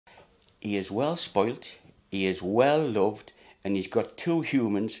He is well spoilt, he is well loved, and he's got two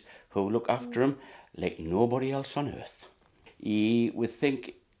humans who look after him like nobody else on earth. He would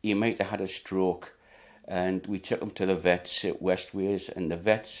think he might have had a stroke, and we took him to the vets at Westways, and the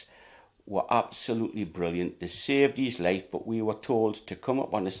vets were absolutely brilliant. They saved his life, but we were told to come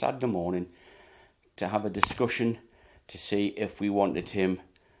up on a Saturday morning to have a discussion to see if we wanted him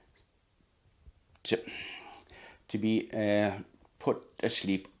to be put to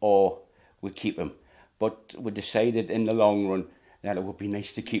sleep or we keep him. But we decided in the long run that it would be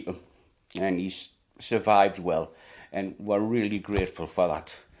nice to keep him, and he's survived well, and we're really grateful for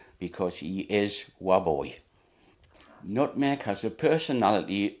that because he is our boy. Nutmeg has the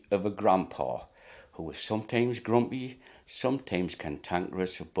personality of a grandpa who is sometimes grumpy, sometimes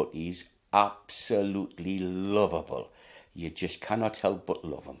cantankerous, but he's absolutely lovable. You just cannot help but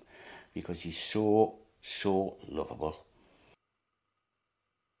love him because he's so lovable.